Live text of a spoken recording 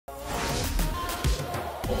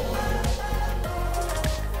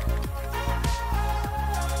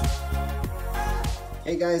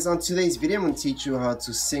Hey guys, on today's video I'm going to teach you how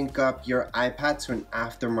to sync up your iPad to an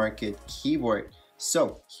aftermarket keyboard.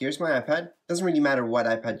 So here's my iPad. Doesn't really matter what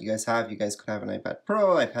iPad you guys have. You guys could have an iPad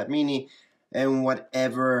Pro, iPad Mini, and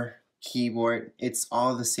whatever keyboard. It's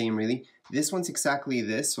all the same really. This one's exactly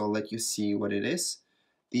this, so I'll let you see what it is.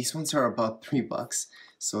 These ones are about $3,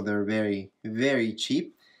 so they're very, very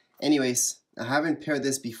cheap. Anyways, I haven't paired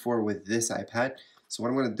this before with this iPad, so what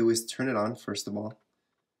I'm going to do is turn it on first of all.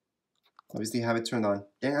 Obviously have it turned on.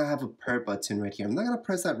 Then I have a pair button right here. I'm not going to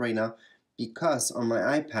press that right now because on my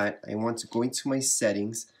iPad I want to go into my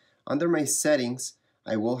settings. Under my settings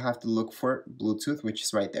I will have to look for Bluetooth, which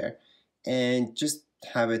is right there, and just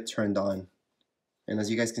have it turned on. And as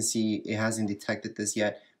you guys can see, it hasn't detected this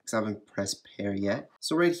yet because I haven't pressed pair yet.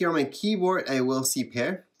 So right here on my keyboard I will see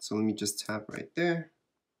pair. So let me just tap right there.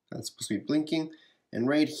 That's supposed to be blinking. And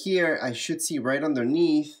right here I should see right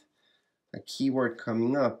underneath a keyword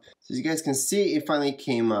coming up. So as you guys can see, it finally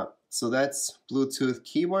came up. So that's Bluetooth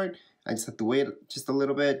keyboard. I just have to wait just a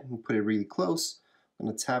little bit and put it really close. I'm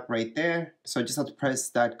gonna tap right there. So I just have to press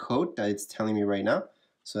that code that it's telling me right now.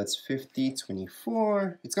 So that's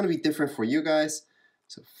 5024. It's gonna be different for you guys.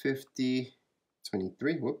 So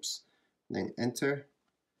 5023, whoops. Then enter,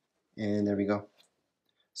 and there we go.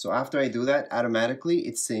 So after I do that, automatically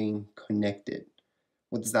it's saying connected.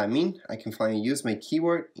 What does that mean? I can finally use my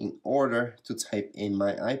keyboard in order to type in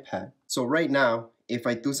my iPad. So right now, if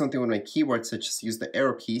I do something with my keyboard, such as use the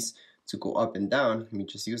arrow keys to go up and down, let me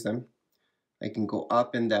just use them. I can go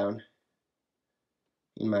up and down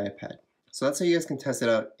in my iPad. So that's how you guys can test it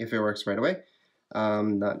out if it works right away.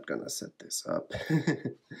 I'm not gonna set this up.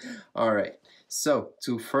 All right, so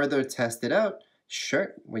to further test it out,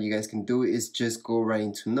 sure, what you guys can do is just go right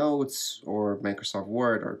into Notes or Microsoft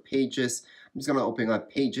Word or Pages. I'm just gonna open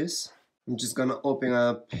up Pages. I'm just gonna open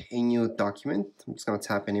up a new document. I'm just gonna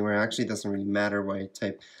tap anywhere. Actually, it doesn't really matter where I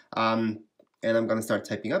type. And I'm gonna start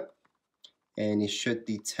typing up. And it should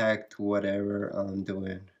detect whatever I'm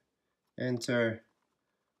doing. Enter.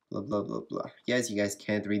 Blah, blah, blah, blah. Yes, you guys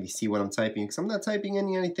can't really see what I'm typing because I'm not typing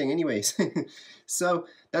anything anyways. So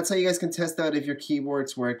that's how you guys can test out if your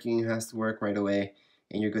keyboard's working. It has to work right away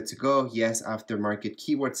and you're good to go. Yes, aftermarket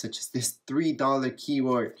keyboards such as this $3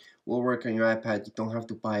 keyboard will work on your iPad. You don't have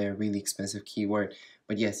to buy a really expensive keyboard,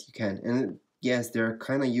 but yes, you can. And yes, they're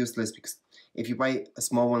kind of useless because if you buy a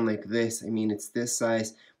small one like this, I mean, it's this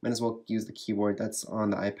size, might as well use the keyboard that's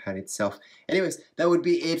on the iPad itself. Anyways, that would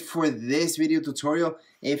be it for this video tutorial.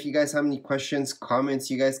 If you guys have any questions,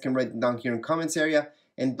 comments, you guys can write them down here in the comments area.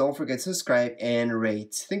 And don't forget to subscribe and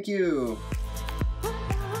rate. Thank you.